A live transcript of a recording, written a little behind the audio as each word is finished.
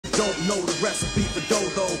don't know the recipe for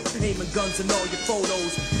dodo. Aiming guns in all your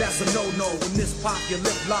photos, that's a no-no. When this pop, your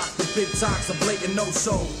lip lock, the big talk's a blatant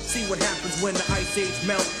no-show. See what happens when the ice age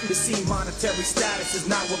melt. You see monetary status is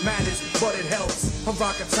not what matters, but it helps. I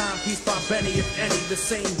rock a timepiece by Benny, if any. The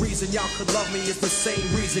same reason y'all could love me is the same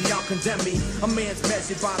reason y'all condemn me. A man's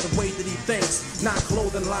measured by the way that he thinks, not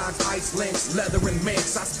clothing lines, ice links, leather and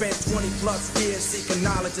minks. I spent 20 plus years seeking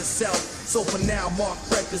knowledge of self. So for now, Mark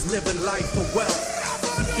Breck is living life for wealth.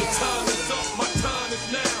 Your time is up, my time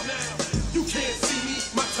is now. You can't see me,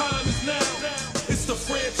 my time is now. It's the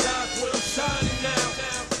franchise where I'm shining now.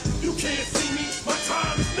 You can't see me, my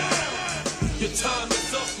time is now. Your time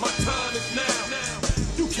is up, my time is now.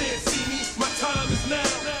 You can't see me, my time is now.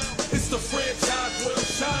 It's the franchise where I'm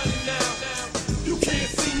shining now. You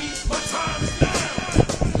can't see me, my time is now.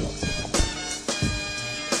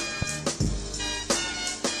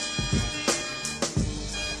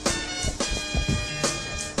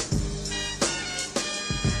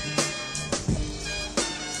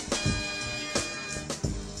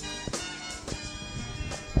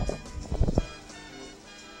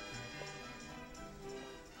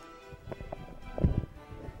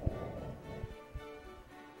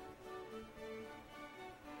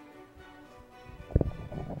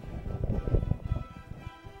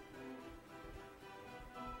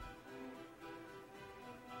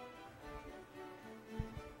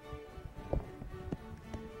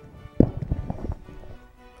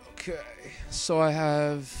 Okay, so I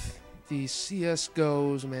have the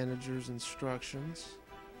CSGO's manager's instructions.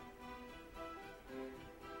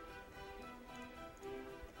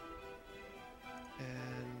 And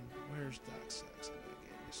where's DocSex? I think I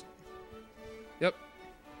gave me something. Yep.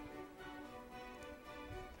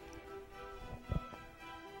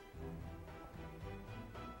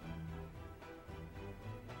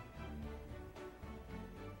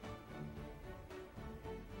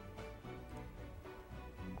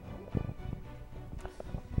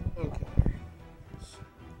 Okay.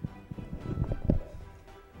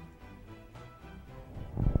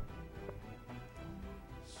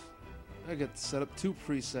 I get to set up 2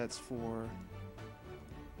 presets for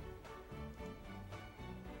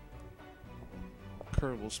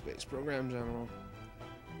Kerbal Space Program General.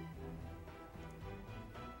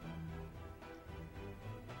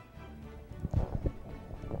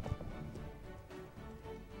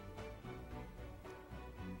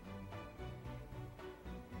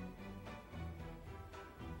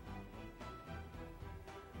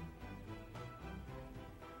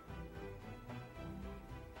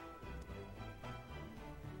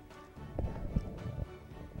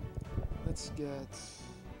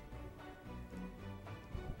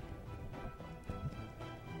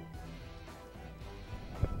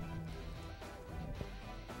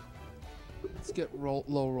 Let's get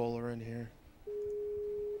low roller in here.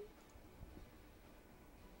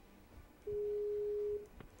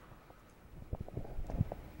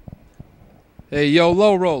 Hey, yo,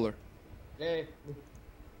 low roller. Hey.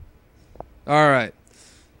 All right.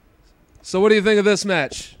 So what do you think of this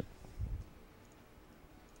match?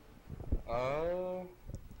 I don't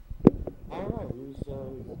know. Who's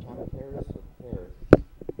Counter Paris or Paris?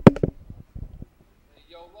 Hey,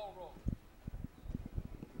 yo, low roller.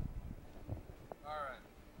 All right.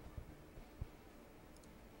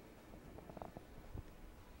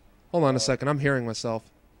 Hold on a second. I'm hearing myself.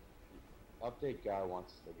 Update guy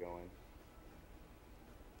wants to go in.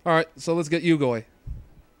 All right, so let's get Yugoi.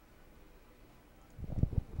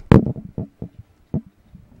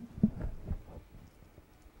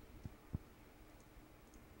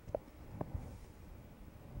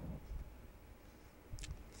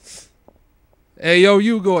 Hey, yo,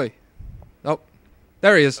 Yugoi. Oh,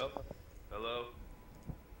 there he is. Oh, hello.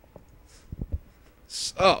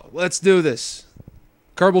 So, let's do this.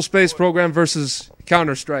 Kerbal Space Program versus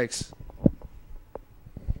Counter-Strikes.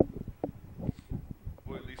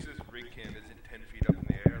 Well, at least this rig cam isn't 10 feet up in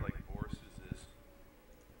the air like Boris's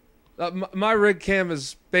is. My rig cam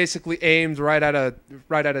is basically aimed right at a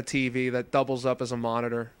TV that doubles up as a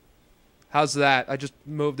monitor. How's that? I just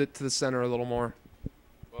moved it to the center a little more.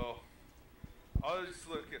 Well, I'll just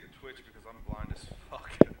look at Twitch because I'm blind as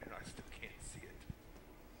fuck and I still can't see it.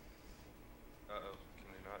 Uh-oh, can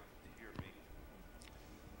they not hear me?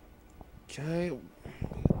 Okay, we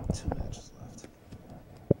got 2 matches left.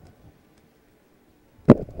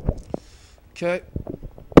 Okay,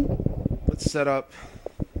 let's set up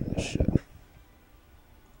this shit.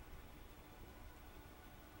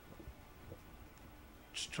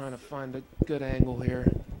 Just trying to find a good angle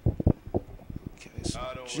here. Okay, so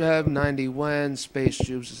Jeb 90 when Space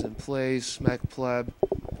Juice is in place. Mech Pleb.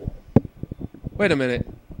 Wait a minute.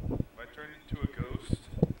 If I turn into a ghost,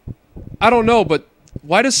 I don't know, but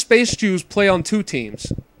why does Space Jews play on 2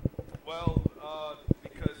 teams? Well,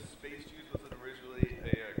 because Space Juice wasn't originally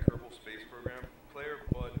a Kerbal Space Program player,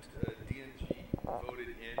 but DNG voted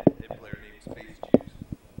in a player named Space Juice.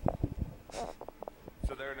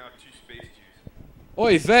 So there are now 2 Space Juice.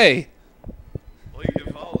 Oy vey. Well, you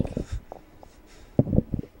can follow.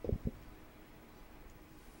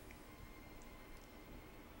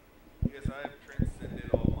 Yes, I have transcended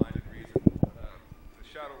all mind and reason. The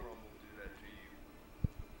Shadow Realm will do that to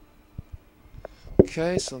you.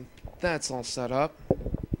 Okay, so that's all set up.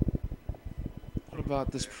 What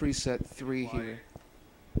about this preset 3 here?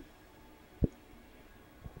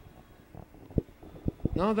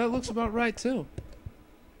 No, that looks about right too.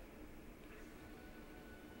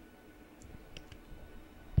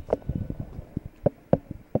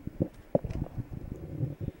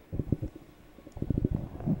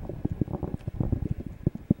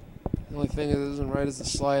 The only thing that isn't right is the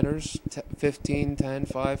sliders. 15, 10,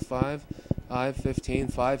 5, 5, 5, 15,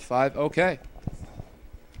 5, 5. Okay.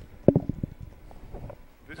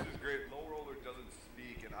 This is great. Low Roller doesn't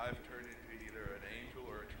speak, and I've turned into either an angel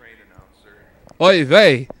or a train announcer. Oy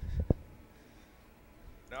vey.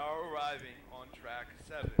 Now arriving on track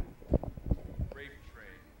 7, Rape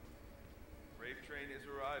Train. Rape Train is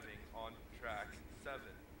arriving on track 7.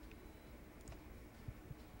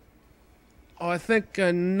 Oh, I think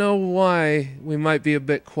I know why we might be a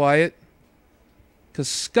bit quiet. Because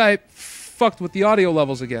Skype fucked with the audio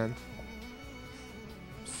levels again.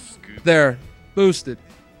 Scoop. There. Boosted.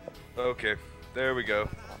 Okay, there we go.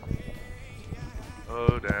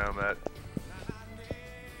 Oh, damn that.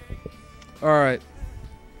 Alright.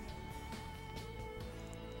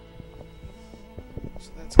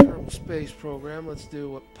 So that's Kerbal Space Program. Let's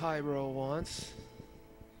do what Pyro wants.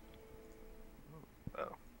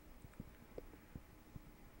 Oh.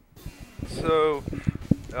 So,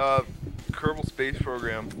 Kerbal Space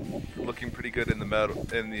Program looking pretty good in the metal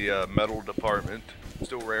department.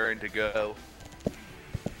 Still raring to go.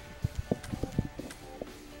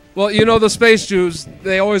 Well, you know the Space Jews.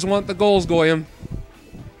 They always want the goals, Goyim.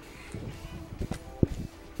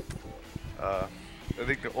 I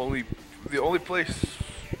think the only place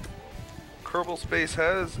Kerbal Space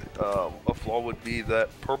has a flaw would be that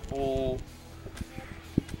purple.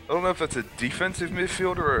 I don't know if that's a defensive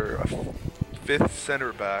midfielder or a 5th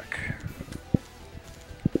center back.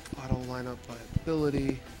 Auto lineup by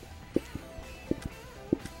ability.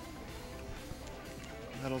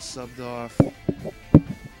 Metal subbed off.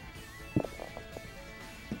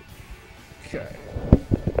 Okay.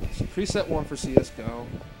 So preset 1 for CSGO.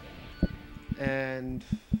 And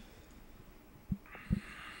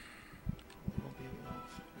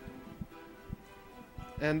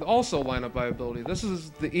also lineup by ability. This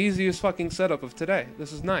is the easiest fucking setup of today.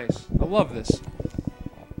 This is nice. I love this.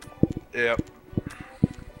 Yep.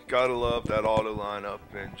 Gotta love that auto lineup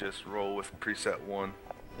and just roll with preset 1.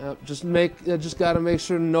 Yep, just gotta make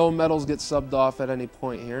sure no metals get subbed off at any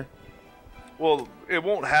point here. Well, it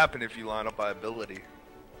won't happen if you line up by ability.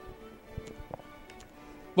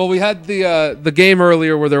 Well, we had the game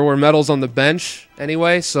earlier where there were metals on the bench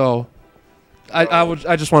anyway, so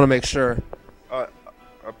I just want to make sure.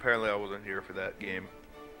 Apparently I wasn't here for that game.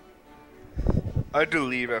 I had to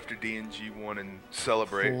leave after DNG won and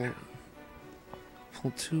celebrate.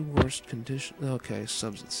 Pull 2 worst condition. Okay,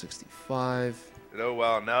 subs at 65. Oh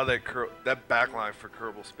wow! Now that that backline for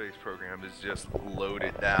Kerbal Space Program is just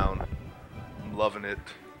loaded down. I'm loving it.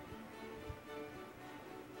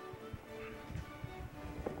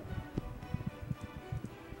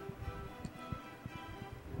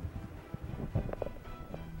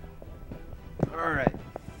 All right.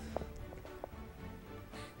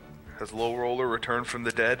 Has Low Roller returned from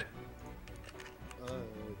the dead? Can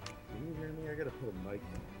you hear me? I gotta put a mic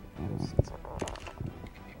on.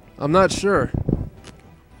 I'm not sure.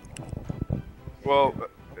 Well,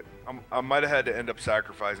 I might have had to end up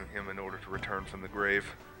sacrificing him in order to return from the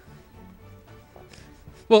grave.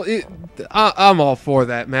 Well, I'm all for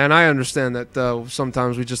that, man. I understand that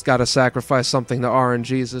sometimes we just gotta sacrifice something to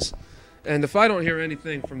RNGesus. And if I don't hear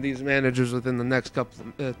anything from these managers within the next couple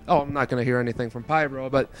of... I'm not going to hear anything from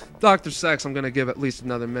Pyro, but Dr. Sex, I'm going to give at least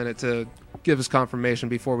another minute to give his confirmation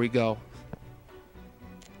before we go.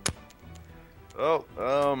 Oh,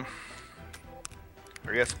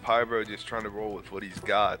 I guess Pyro just trying to roll with what he's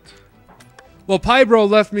got. Well, Pyro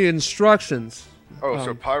left me instructions. Oh,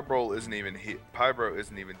 so Pyro isn't even Pyro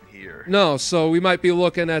isn't even here. No, so we might be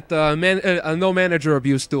looking at a no manager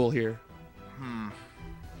abuse duel here.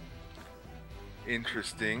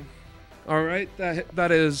 Interesting. All right,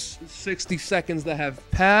 that is 60 seconds that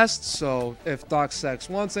have passed. So if Doc Sex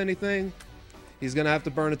wants anything, He's going to have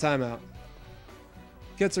to burn a timeout.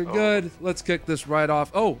 Kits are good. Let's kick this right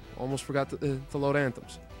off. Oh, almost forgot to load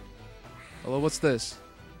anthems. Hello, what's this?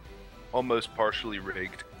 Almost partially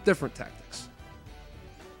rigged. Different tactics.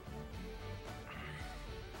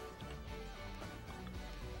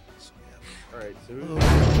 Alright, so who's the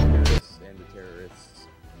terrorists and the terrorists?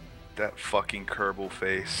 That fucking Kerbal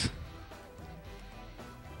face.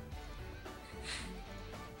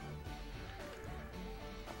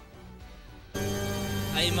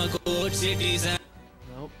 I'm a good citizen.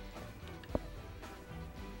 Nope.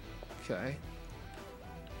 Okay.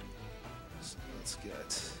 So let's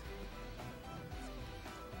get.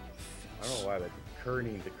 I don't know why, but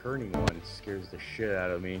the Kearney one scares the shit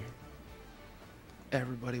out of me.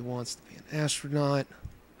 Everybody wants to be an astronaut.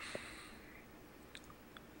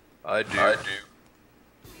 I do.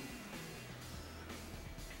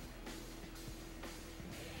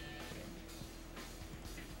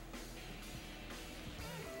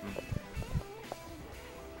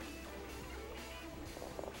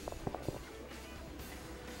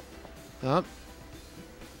 Up.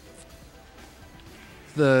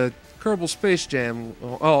 The Kerbal Space Jam.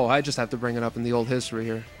 Oh, I just have to bring it up in the old history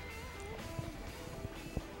here.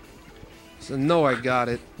 So no, I got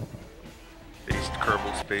it. Based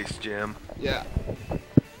Kerbal Space Jam. Yeah.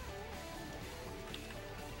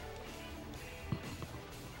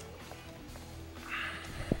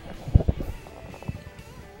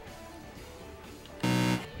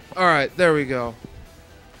 All right, there we go.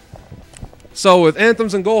 So with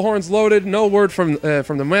anthems and goal horns loaded, no word from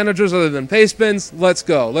the managers other than paste bins. Let's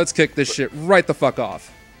go. Let's kick this shit right the fuck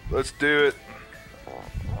off. Let's do it.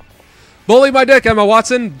 Bully my dick, Emma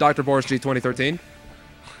Watson, Dr. Boris G 2013.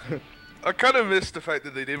 I kind of missed the fact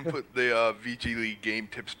that they didn't put the VG League game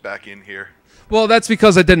tips back in here. Well, that's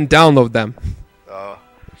because I didn't download them. But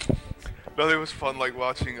it was fun, like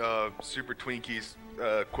watching Super Twinkies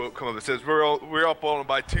quote come up. It says, "We're up on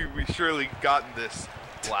by 2. We surely gotten this,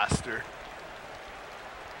 blaster."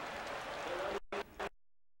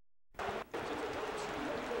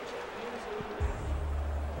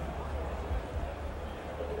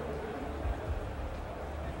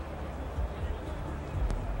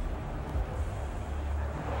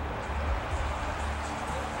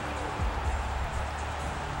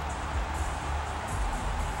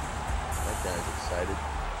 That guy's excited.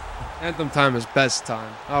 Anthem time is best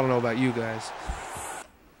time. I don't know about you guys.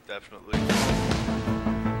 Definitely.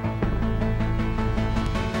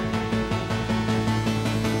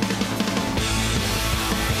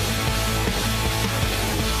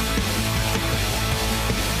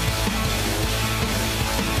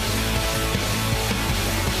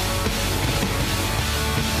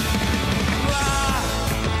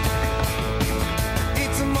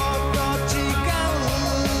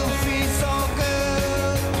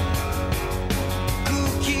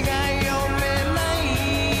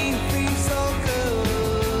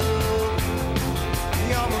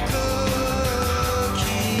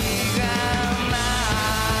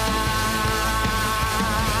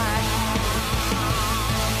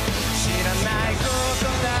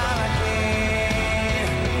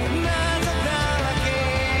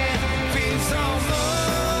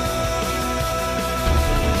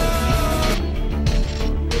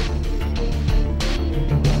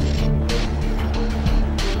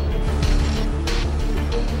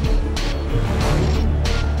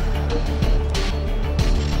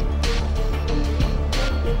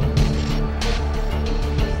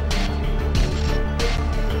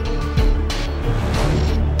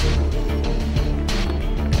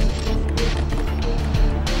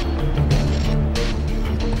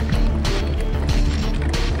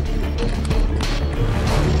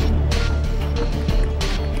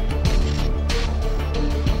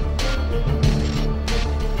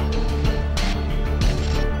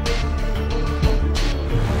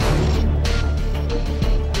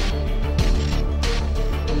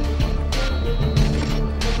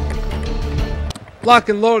 Lock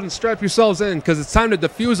and load and strap yourselves in, because it's time to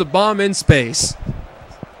defuse a bomb in space.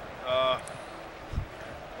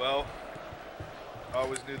 Well, I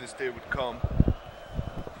always knew this day would come.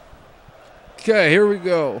 Okay, here we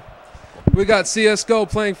go. We got CSGO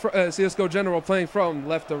playing CSGO General playing from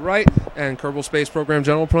left to right, and Kerbal Space Program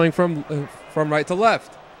General playing from right to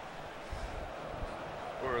left.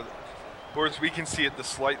 Or as we can see it, the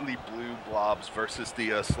slightly blue blobs versus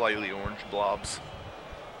the slightly orange blobs.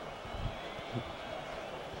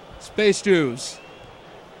 Space Jews.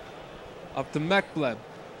 Up to Mechbleb.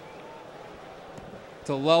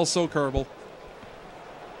 To Lelso Kerbal.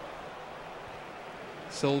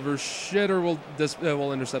 Silver Shitter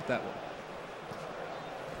will intercept that one.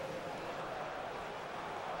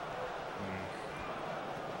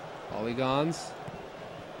 Polygons.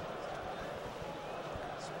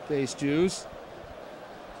 Space Juice.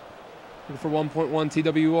 Looking for 1.1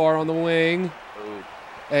 TWR on the wing. Oh,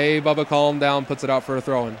 Hey, Bubba, calm down. Puts it out for a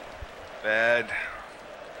throw-in. bad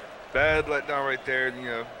letdown right there.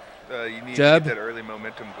 You know, you need Jeb. to get that early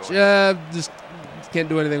momentum going. Jeb just can't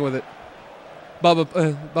do anything with it.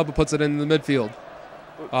 Bubba puts it in the midfield.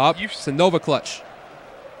 Up. It's a Nova clutch.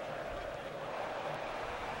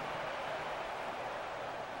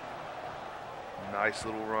 Nice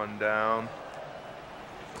little run down.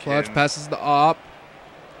 Clutch Ken. passes the op.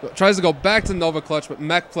 Tries to go back to Nova clutch, but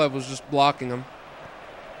Mechplev was just blocking him.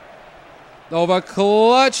 Nova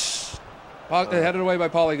clutch. Headed away by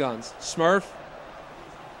Polygons. Smurf.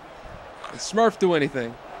 Can Smurf do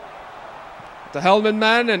anything? The Hellman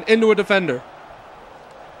man and into a defender.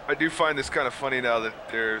 I do find this kind of funny now that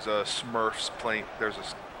there's a There's a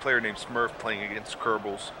player named Smurf playing against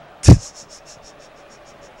Kerbals.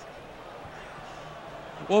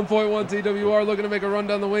 1.1 TWR looking to make a run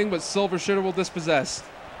down the wing, but Silver Shitter will dispossess.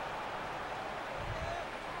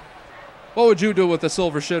 What would you do with a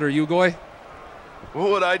Silver Shitter, Ugoy? What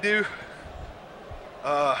would I do?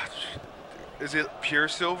 Is it pure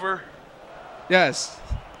silver? Yes.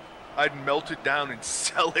 I'd melt it down and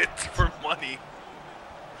sell it for money.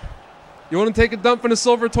 You want to take a dump in a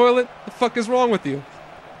silver toilet? The fuck is wrong with you?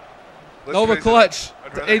 Let's Nova raise it clutch. up.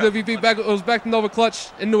 I'd To rather have AWP money. back. It was back to Nova clutch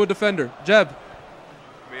into a defender. Jeb.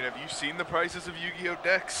 I mean, have you seen the prices of Yu-Gi-Oh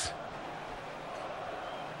decks?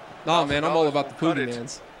 Nah, man, I'm all $1,000 about the won't cut Poogie it.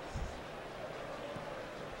 Mans.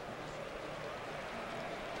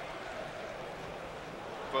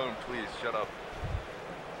 Phone, please, shut up.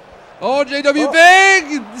 Oh, JW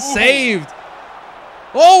big! Saved.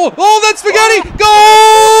 Oh, that's spaghetti! Goal!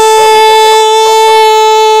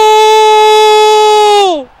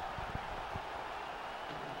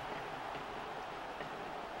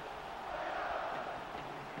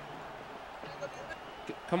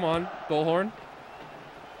 Come on, goal horn.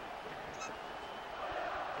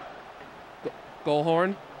 Goal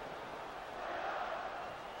horn.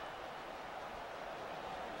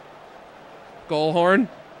 Goal horn.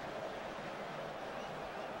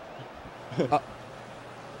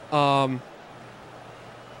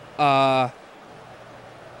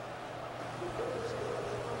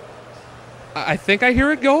 I think I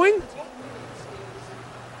hear it going.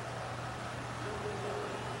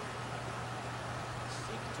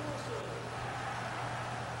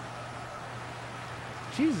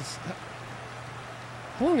 Jesus.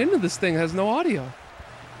 How long into this thing has no audio?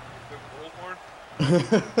 The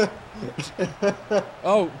bullhorn?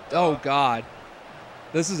 Oh God.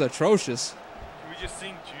 This is atrocious. Can we just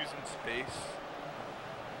sing Jews in Space?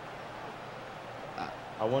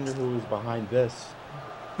 I wonder who was behind this.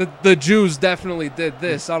 The Jews definitely did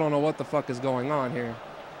this. I don't know what the fuck is going on here.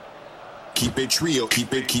 Keep it trio,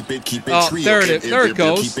 keep it Oh, trio. there it is. There it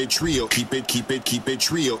goes. Keep it trio, keep it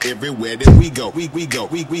trio. Everywhere that we go, we go,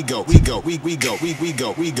 we go, we go, we go, we go, we go,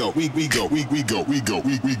 we go, we go, we go, we go, we go, we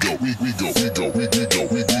go, we go, we go, we go,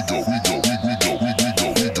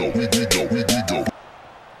 we go, we go, we go.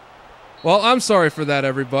 Well, I'm sorry for that,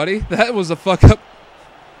 everybody. That was a fuck up.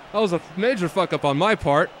 That was a major fuck up on my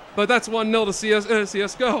part. But that's 1-0 to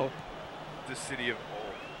CSGO. The city of Bull.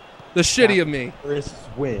 The shitty of me. First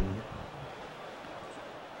win.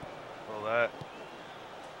 Well, that.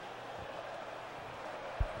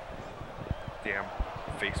 Damn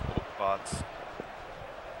Facebook bots.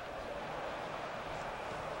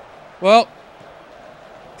 Well,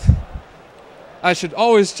 I should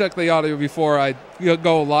always check the audio before I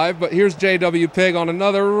go live. But here's JW Pig on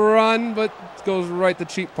another run, but goes right to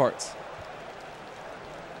cheap parts.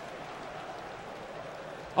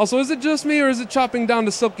 Also, is it just me, or is it chopping down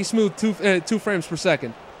to silky smooth 2 frames per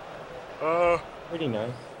second? Pretty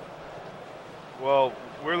nice. Well,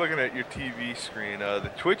 we're looking at your TV screen. The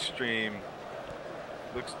Twitch stream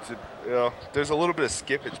looks to. There's a little bit of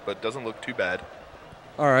skippage, but it doesn't look too bad.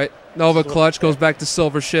 All right. Nova clutch goes back to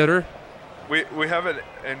Silver Shitter. We haven't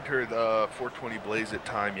entered 420 Blaze at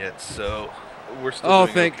time yet, so we're still. Oh,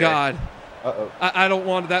 doing thank okay. God. Uh-oh. I don't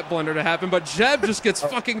want that blunder to happen, but Jeb just gets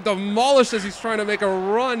fucking demolished as he's trying to make a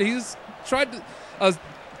run. He's tried to... A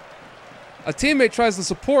teammate tries to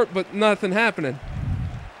support, but nothing happening.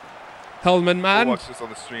 Hellman I man. watched this on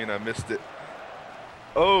the screen. I missed it.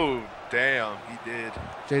 Oh, damn. He did.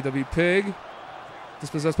 JW Pig.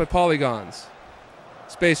 Dispossessed by Polygons.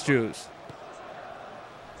 Space Jews.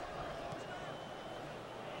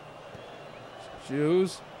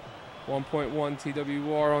 Jews. 1.1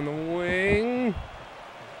 TWR on the wing.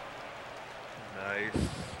 Nice.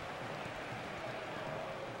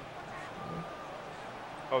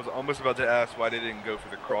 Oh, was almost about to ask why they didn't go for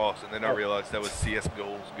the cross, and then I realized that was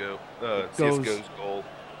CSGO's goal.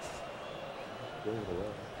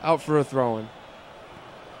 Out for a throw-in.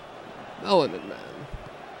 Melanin man.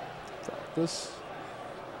 Practice.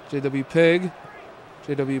 JW Pig.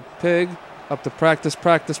 JW Pig. Up to practice,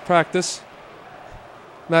 practice, practice.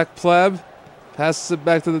 Mac Pleb passes it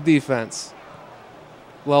back to the defense.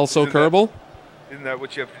 Lelso Kerbal. Isn't that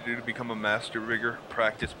what you have to do to become a master rigger?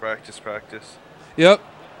 Practice, practice, practice. Yep.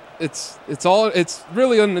 It's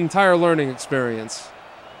really an entire learning experience.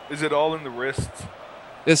 Is it all in the wrists?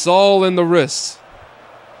 It's all in the wrists.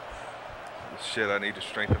 Shit, I need to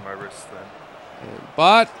strengthen my wrists then. And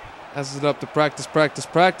Bot passes it up to practice, practice,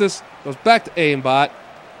 practice. Goes back to aimbot.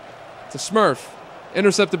 To Smurf.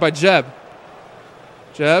 Intercepted by Jeb.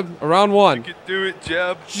 Jeb, around one. You can do it,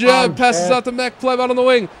 Jeb. Jeb passes out to Mac Pleb out on the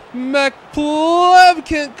wing. Mac Pleb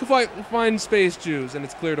can't quite find Space Jews, and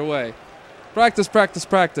it's cleared away. Practice, practice,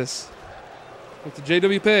 practice. With the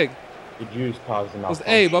JW Pig. The Jews caused the malfunction.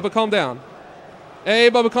 Hey, Bubba, calm down.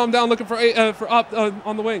 Hey, Bubba, calm down. Looking for Op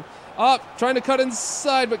on the wing. Op trying to cut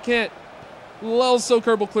inside, but can't. Lelso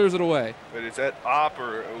Kerbal clears it away. But is that op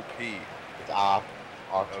or OP? It's op.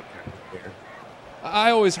 Okay.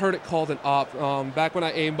 I always heard it called an op. Back when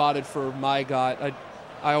I aimbotted for my god,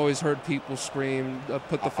 I always heard people scream,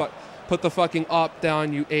 "Put the fucking op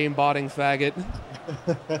down, you aimbotting faggot."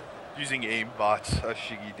 Using aimbots, a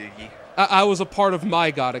shiggy diggy. I was a part of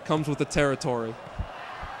my god. It comes with the territory.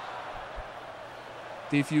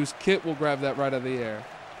 Defuse kit will grab that right out of the air.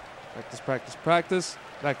 Practice, practice, practice.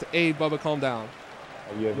 Back to A. Bubba, calm down.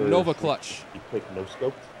 Have you ever Nova clutch. You click no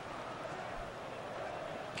scoped?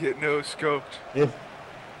 Get no scoped. Yeah.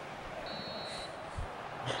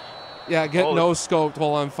 Yeah, get no scoped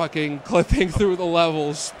while I'm fucking clipping through the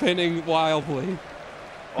levels, spinning wildly.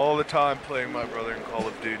 All the time playing my brother in Call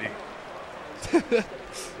of Duty.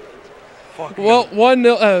 Fuck Well,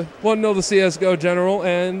 1-0 to CSGO General,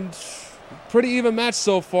 and pretty even match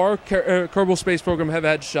so far. Kerbal Space Program have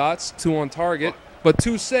had shots, 2 on target, but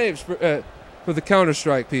 2 saves for the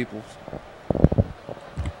Counter-Strike people.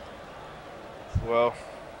 Well,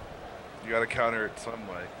 you gotta counter it some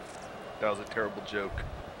way. That was a terrible joke.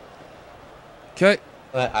 Okay.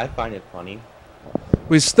 I find it funny.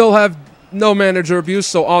 We still have no manager abuse,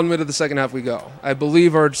 so on to the second half we go. I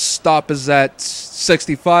believe our stop is at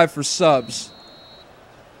 65 for subs.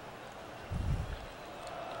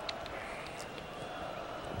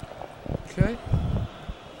 Okay.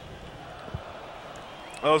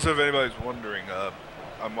 Also, if anybody's wondering,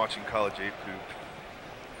 I'm watching College 8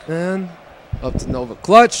 Poop. And up to Nova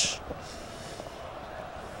clutch.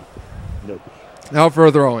 Nope. Now for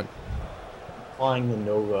a throw-in. Flying the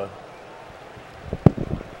Nova.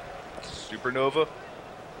 Supernova.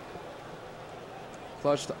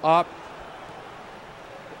 Clutch to op.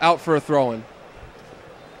 Out for a throw-in.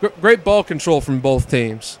 Great ball control from both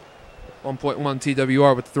teams. 1.1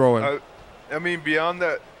 TWR with the throw-in. I mean, beyond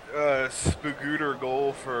that Spagooter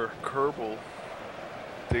goal for Kerbal,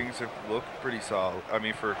 things have looked pretty solid. I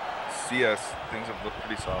mean, for CS, things have looked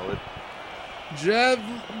pretty solid. Jeb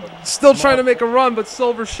still trying to make a run, but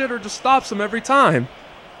Silver Shitter just stops him every time.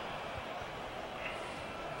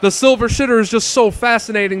 The Silver Shitter is just so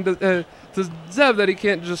fascinating to Zeb that he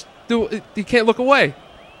can't just do it. He can't look away.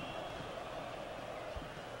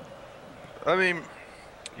 I mean,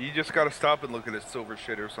 you just gotta stop and look at his Silver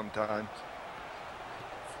Shitter sometimes.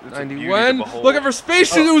 It's a beauty to 91. behold. Looking for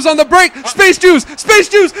Space Juice on the break. Space Juice. Space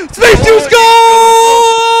Juice. Space Juice.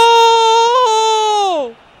 Goal!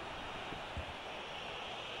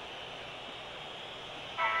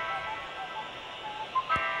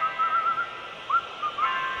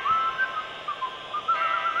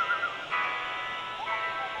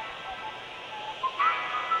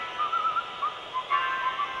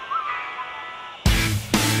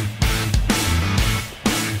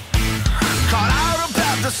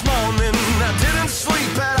 This morning I didn't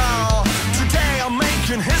sleep at all. Today I'm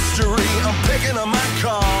making history. I'm picking up my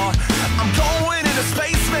car. I'm going into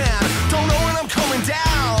space, man. Don't know when I'm coming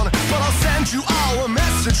down, but I'll send you all a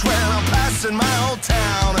message when I'm passing my old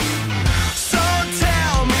town. So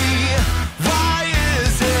tell me, why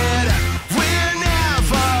is it we're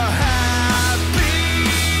never happy?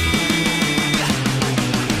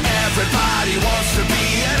 Everybody wants to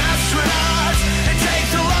be an astronaut and take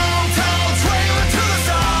the long tall trail into the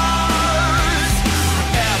stars.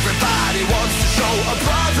 Everybody wants to show a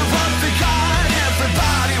brother what they got.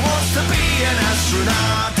 Everybody wants to be an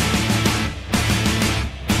astronaut.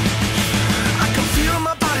 I can feel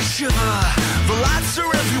my body shiver. The lights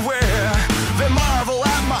are everywhere. They marvel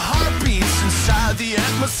at my heartbeats inside the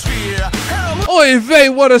atmosphere. Oy vey,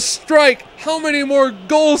 what a strike! How many more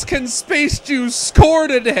goals can Space Juice score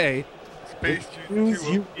today? Space Juice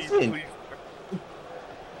 2 you win. please.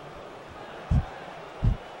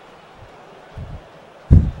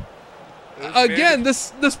 Again,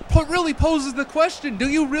 this really poses the question: do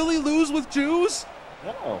you really lose with Jews?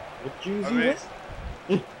 No, with Jews I you mean,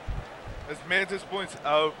 win. as Mantis points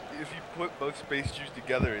out, if you put both Space Juice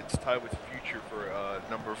together, it's tied with Future for a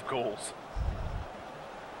number of goals.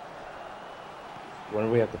 When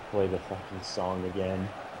do we have to play the fucking song again?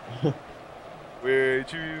 We're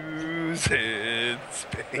Jews in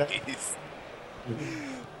space.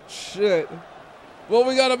 Shit. Well,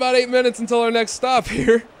 we got about 8 minutes until our next stop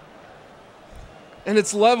here. And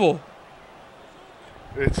it's level.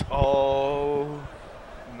 It's all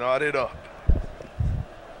knotted up.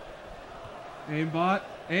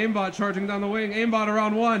 Aimbot charging down the wing. Aimbot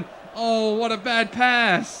around 1. Oh, what a bad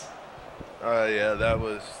pass. Yeah, that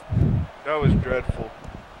was dreadful.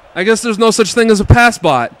 I guess there's no such thing as a pass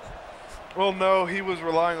bot. Well, no, he was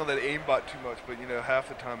relying on that aimbot too much, but you know, half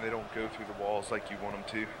the time they don't go through the walls like you want them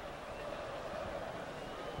to.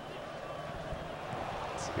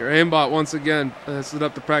 Your aimbot once again stood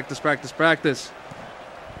up to practice.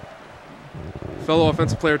 Fellow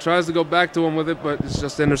offensive player tries to go back to him with it, but it's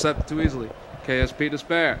just intercepted too easily. KSP to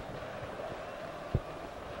spare.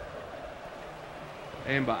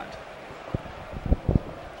 Aimbot.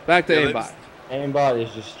 Back to aimbot. Aimbot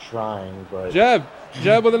is just trying, but Jeb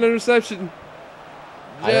with an interception.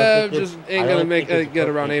 I don't Jeb think just it's- ain't I gonna don't make think it's get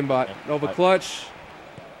around perfect. aimbot. Nova clutch.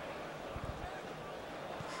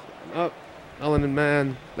 Up. Ellen and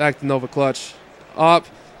man. Back to Nova clutch. Up.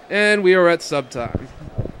 And we are at sub time.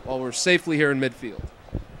 While we're safely here in midfield.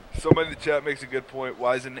 Somebody in the chat makes a good point.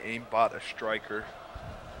 Why isn't aimbot a striker?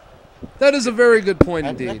 That is a very good point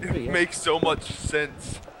indeed. It makes so much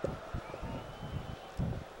sense.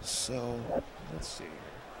 So, let's see here.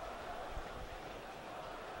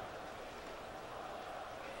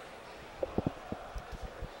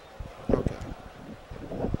 Okay.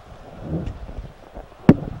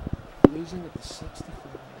 Losing at the 65.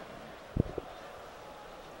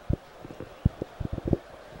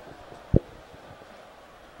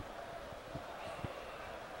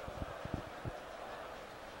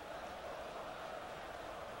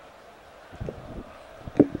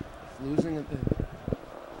 Losing at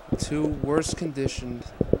the 2 worst conditioned,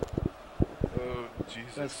 Oh,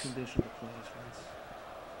 Jesus. best conditioned replacements.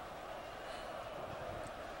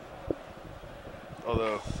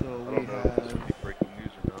 Although, So I we don't know if this have would be breaking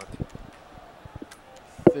news or not.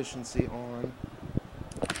 efficiency on.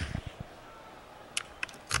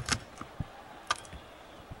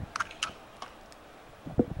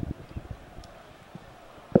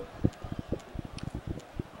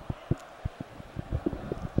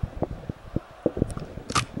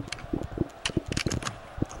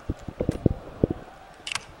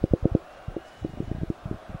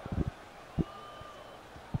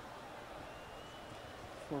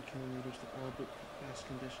 Kilometers to orbit, best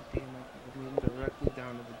condition DMF will mean directly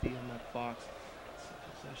down to the DMF box. It's the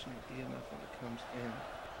possession of DMF when it comes in.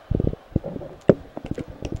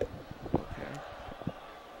 Okay.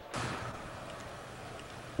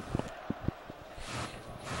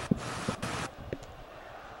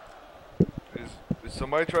 Is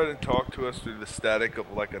somebody trying to talk to us through the static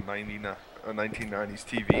of like a 1990s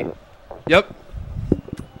TV? Yep.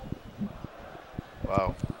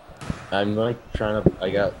 Wow. I'm like trying to. I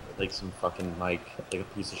got like some fucking mic, like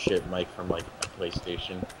a piece of shit mic from like a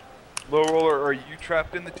PlayStation. Low roller, are you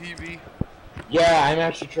trapped in the TV? Yeah, I'm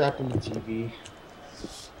actually trapped in the TV.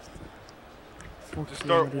 Just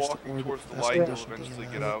start walking towards the light, you'll eventually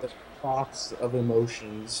get out. Box of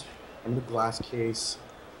emotions. I'm the glass case.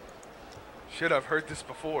 Shit, I've heard this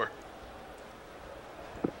before.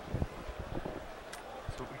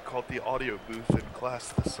 That's what we called the audio booth in class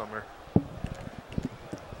this summer.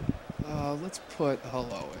 Let's put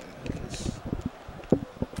hello in, because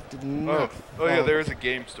did Oh, not oh yeah, follow- there is a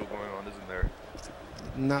game still going on, isn't there?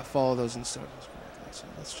 did not follow those instructions correctly, so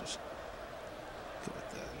let's just go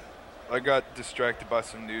with that. I got distracted by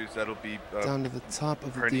some news. That'll be Down to the top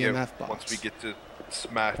of the hernia DMF box. once we get to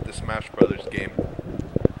the Smash Brothers game.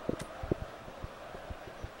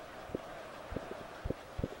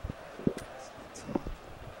 Top.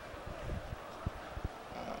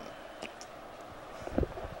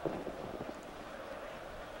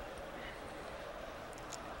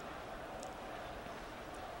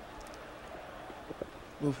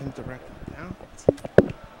 Move him directly down.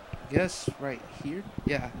 I guess right here.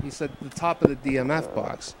 Yeah, he said the top of the DMF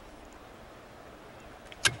box.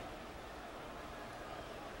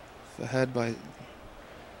 If ahead by,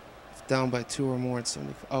 if down by 2 or more, it's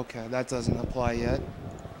 75. Okay, that doesn't apply yet.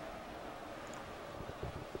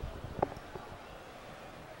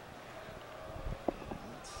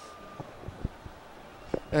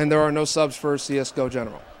 And there are no subs for CSGO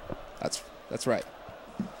General. That's right.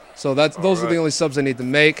 So those are the only subs I need to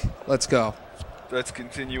make. Let's go. Let's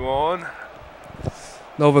continue on.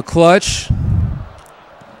 Nova clutch.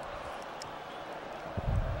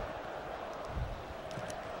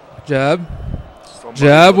 Jab.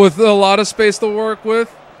 Jab with a lot of space to work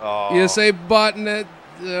with. ESA botnet.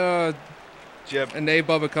 Jeb. And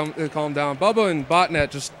Bubba calm down. Bubba and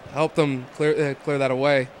botnet just helped them clear that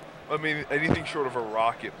away. I mean, anything short of a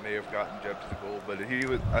rocket may have gotten Jeb to the goal, but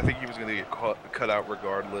I think he was going to get cut out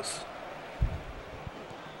regardless.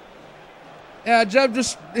 Yeah, Jeb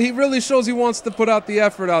he really shows he wants to put out the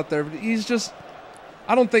effort out there, but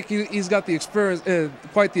I don't think he's got the experience,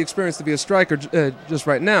 quite the experience to be a striker just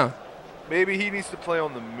right now. Maybe he needs to play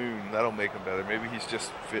on the moon. That'll make him better. Maybe he's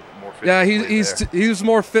just more fit. Yeah, he's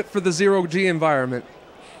more fit for the 0G environment.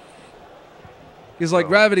 He's like,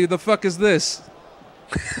 Gravity, the fuck is this?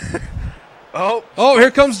 Oh,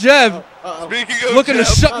 here comes Jeb. Speaking of looking Jeb,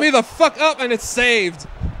 to shut me the fuck up, and it's saved.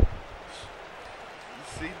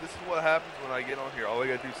 See, this is what happens when I get on here. All I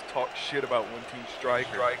gotta do is talk shit about one team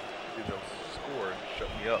striker, and they'll score and shut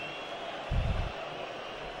me up.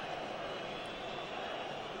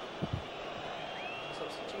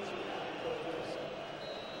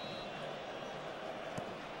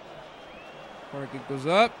 Corner kick goes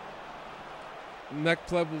up. Mech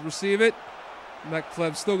Pleb will receive it. Mech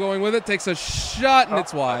Pleb still going with it. Takes a shot, and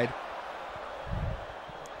it's wide.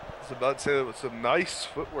 I was about to say there was some nice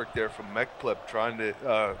footwork there from Mech Pleb trying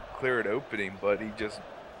to clear an opening, but he just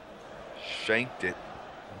shanked it.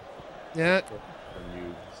 Yeah.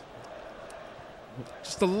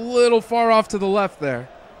 Just a little far off to the left there.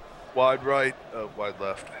 Wide right, wide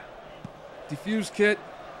left. Defuse kit.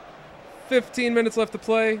 15 minutes left to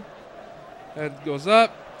play. Head goes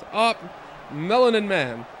up, to Melanin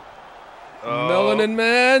Man. Melanin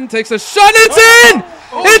Man takes a shot. It's in!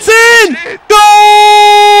 It's in! Shit. Goal!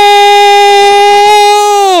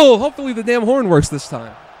 Hopefully the damn horn works this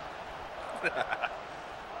time.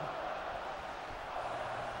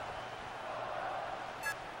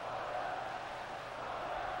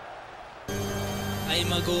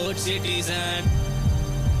 I'm a good citizen.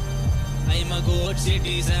 I'm a good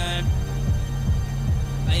citizen.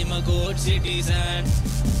 I'm a good citizen.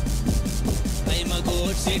 I'm a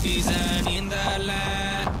good citizen in the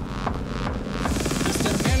land.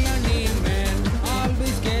 Mr. Melanin Man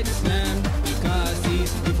always gets slammed because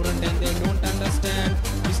he's different and they don't understand.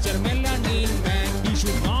 Mr. Melanin Man, he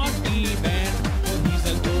should not be banned, for he's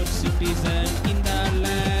a good citizen in the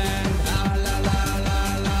land. La la la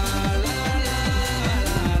la la la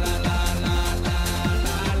la la la la la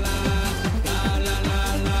la la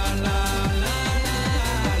la la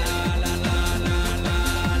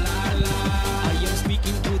I am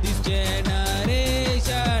speaking to this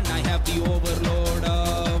generation. I have the overload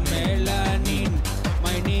of melanin.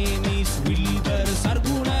 My name is Wilbur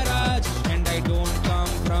Sargunaraj, and I don't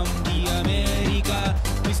come from the America.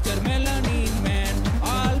 Mr. Melanin Man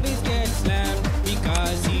always gets slammed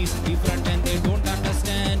because he's different and they don't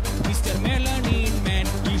understand. Mr. Melanin Man,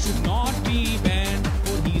 he should not be banned,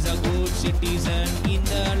 for he's a good citizen in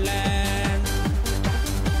the land.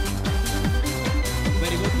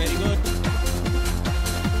 Very good, very good.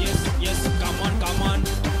 Yes, come on.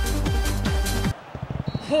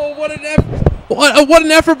 Oh, what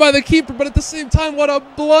an effort by the keeper, but at the same time, what a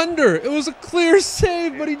blunder. It was a clear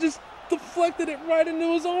save, but he just deflected it right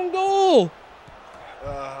into his own goal.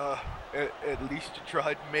 At least you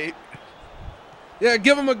tried, mate. Yeah,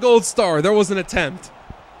 give him a gold star. There was an attempt.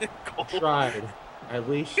 Tried. At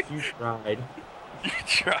least you tried. You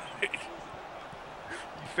tried.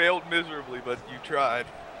 You failed miserably, but you tried.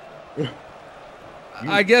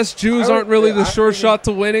 I guess Jews aren't really the sure shot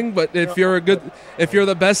to winning, but if you're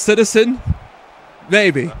the best citizen,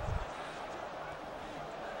 maybe. You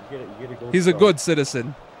get a gold He's a star. good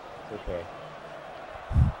citizen. It's okay.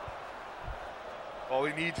 All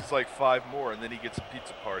he needs is like 5 more, and then he gets a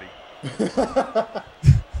pizza party.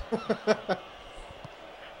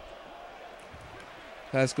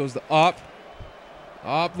 Pass goes to Op.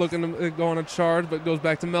 Op looking to go on a charge, but goes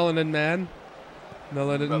back to Melanin Man.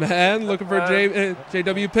 Melanin Man looking for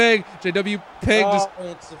JW Pig. JW Pig just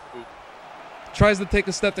tries to take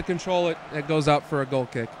a step to control it. It goes out for a goal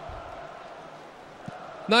kick.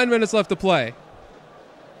 9 minutes left to play.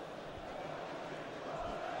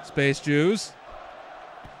 Space Jews.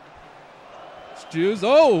 Jews.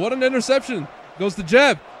 Oh, what an interception. Goes to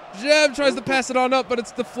Jeb. Jeb tries to pass it on up, but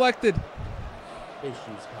it's deflected. Issues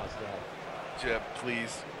caused that. Jeb,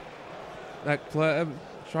 please. That Pleb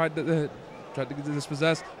tried to get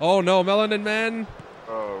dispossessed. Oh no, Melanin Man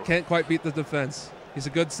Oh. can't quite beat the defense. He's a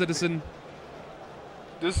good citizen.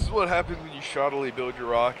 This is what happens when you shoddily build your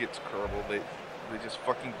rockets, Kerbal. They just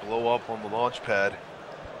fucking blow up on the launch pad.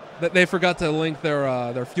 That they forgot to link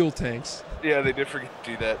their fuel tanks. Yeah, they did forget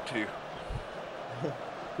to do that too.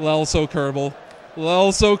 Lelso Kerbal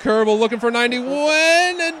looking for 91,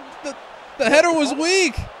 and the header was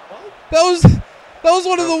weak. That was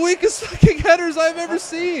one of the weakest fucking headers I've ever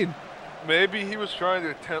seen. Maybe he was trying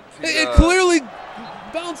to attempt to... It clearly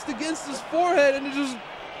bounced against his forehead, and it just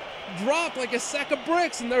dropped like a sack of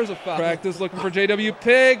bricks, and there's a foul. Practice looking for JW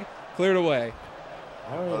Pig. Cleared away.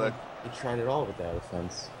 I don't know. He tried it all with that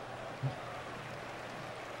offense.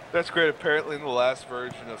 That's great. Apparently, in the last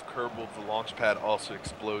version of Kerbal, the launch pad also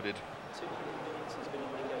exploded.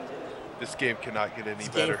 This game cannot get any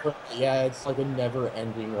better. Yeah, it's like a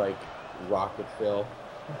never-ending like rocket fill.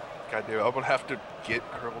 God damn it! I'm gonna have to get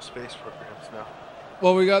Kerbal space programs now.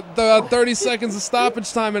 Well, we got 30 seconds of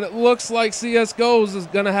stoppage time, and it looks like CSGO is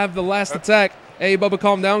gonna have the last attack. Hey, Bubba,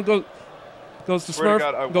 calm down. Goes to Swear Smurf.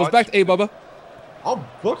 to God, Goes back to A Bubba. I'll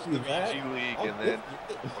book you that. G League and then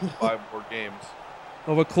 5 more games.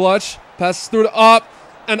 Over clutch, passes through to Up,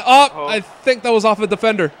 and Up. Oh. I think that was off a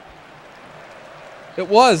defender. It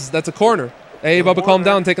was. That's a corner. Hey, Bubba, calm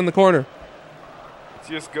down. Taking the corner.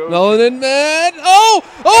 CSGO. Melanin man. Oh,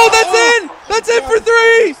 that's in. That's in for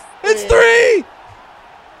 3. It's 3.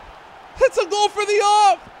 It's a goal for the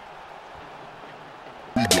Up.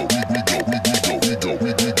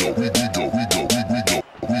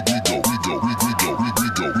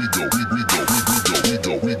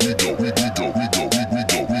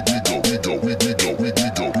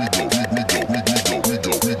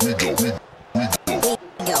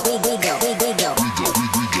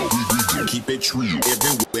 Keep it true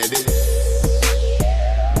everywhere that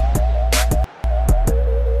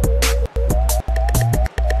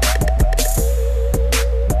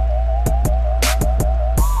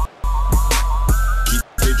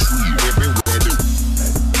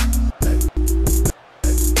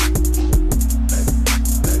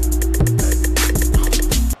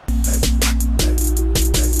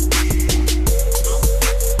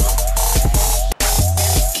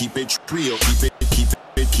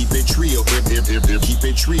trio, keep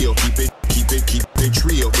it trio, keep it trio, keep it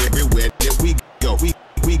trio everywhere that we go,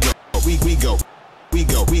 we go, we go, we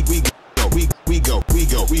go, we go, we go, we go, we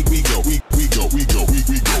go, we go, we go, we go, we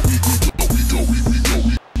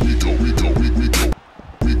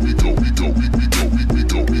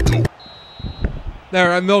go.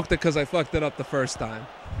 There, I milked it because I fucked it up the first time.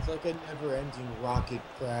 It's like a never-ending rocket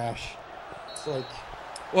crash. It's like.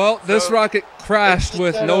 Well, this rocket crashed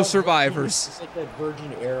with no survivors. It's like that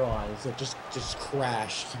Virgin Airlines that just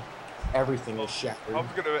crashed. Everything is shattered. I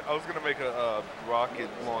was gonna make a rocket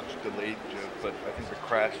launch delayed joke, but I think the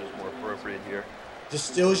crash is more appropriate here.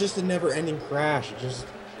 Still just a never-ending crash. It just.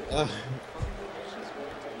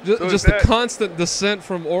 Just a constant descent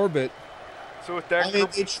from orbit. So with that, I mean,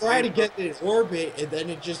 they try to get in orbit, and then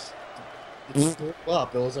it just. It blew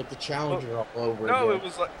up. It was like the Challenger all over again. No, it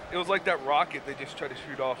was like that rocket they just tried to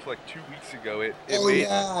shoot off like 2 weeks ago. It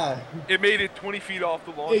made it 20 feet off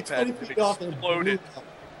the launch pad and exploded.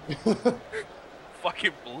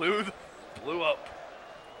 Fucking blew up.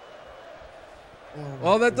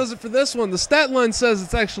 Well, that does it for this one. The stat line says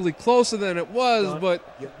it's actually closer than it was, but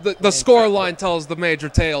the score line tells the major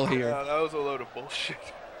tale here. Yeah, that was a load of bullshit.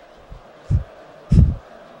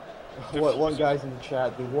 One guy's in the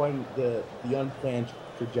chat. The unplanned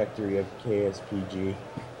trajectory of KSPG.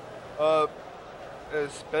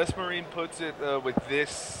 As Best Marine puts it, with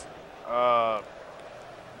this,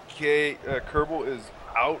 Kerbal is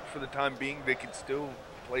out for the time being. They can still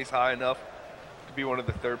place high enough to be one of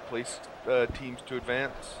the third place teams to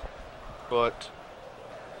advance, but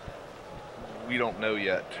we don't know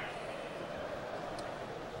yet.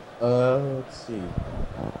 Let's see.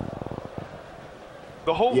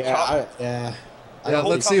 The whole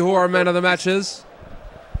let's see who our man of the match is.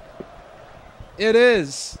 It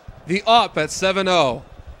is the Up at 7-0.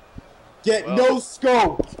 Get no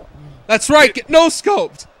scoped. That's right. Get no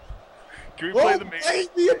scoped. Can we play the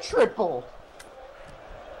me a triple.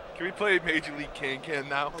 Can we play Major League Can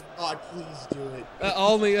now? Oh God, please do it.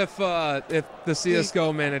 Only if the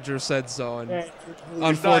CSGO manager said so, and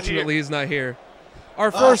unfortunately he's not here. Our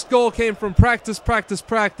first goal came from practice.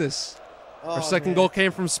 Our second goal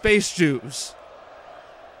came from Space Jews,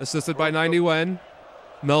 assisted by 90 Wen,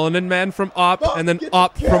 Melanin Man from Op, and then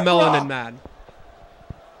Op from Melanin Man.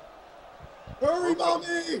 Hurry,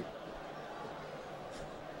 mommy!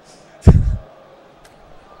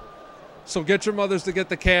 So get your mothers to get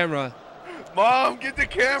the camera. Mom, get the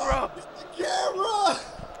camera! Get the camera!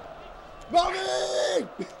 Mommy!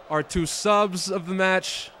 Our 2 subs of the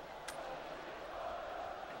match.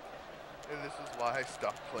 why I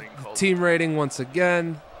stopped playing Call of Team Duty. rating once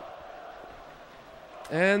again.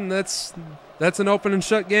 And that's an open and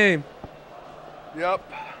shut game. Yep.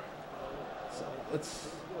 So let's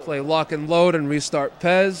play lock and load and restart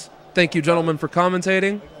Pez. Thank you, gentlemen, for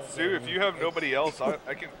commentating. Sue, if you have nobody else,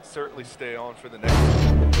 I can certainly stay on for the next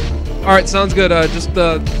one. All right, sounds good. Just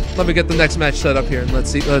let me get the next match set up here, and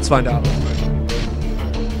let's find out.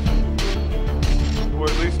 Or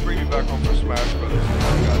at least bring me back home for Smash Brothers.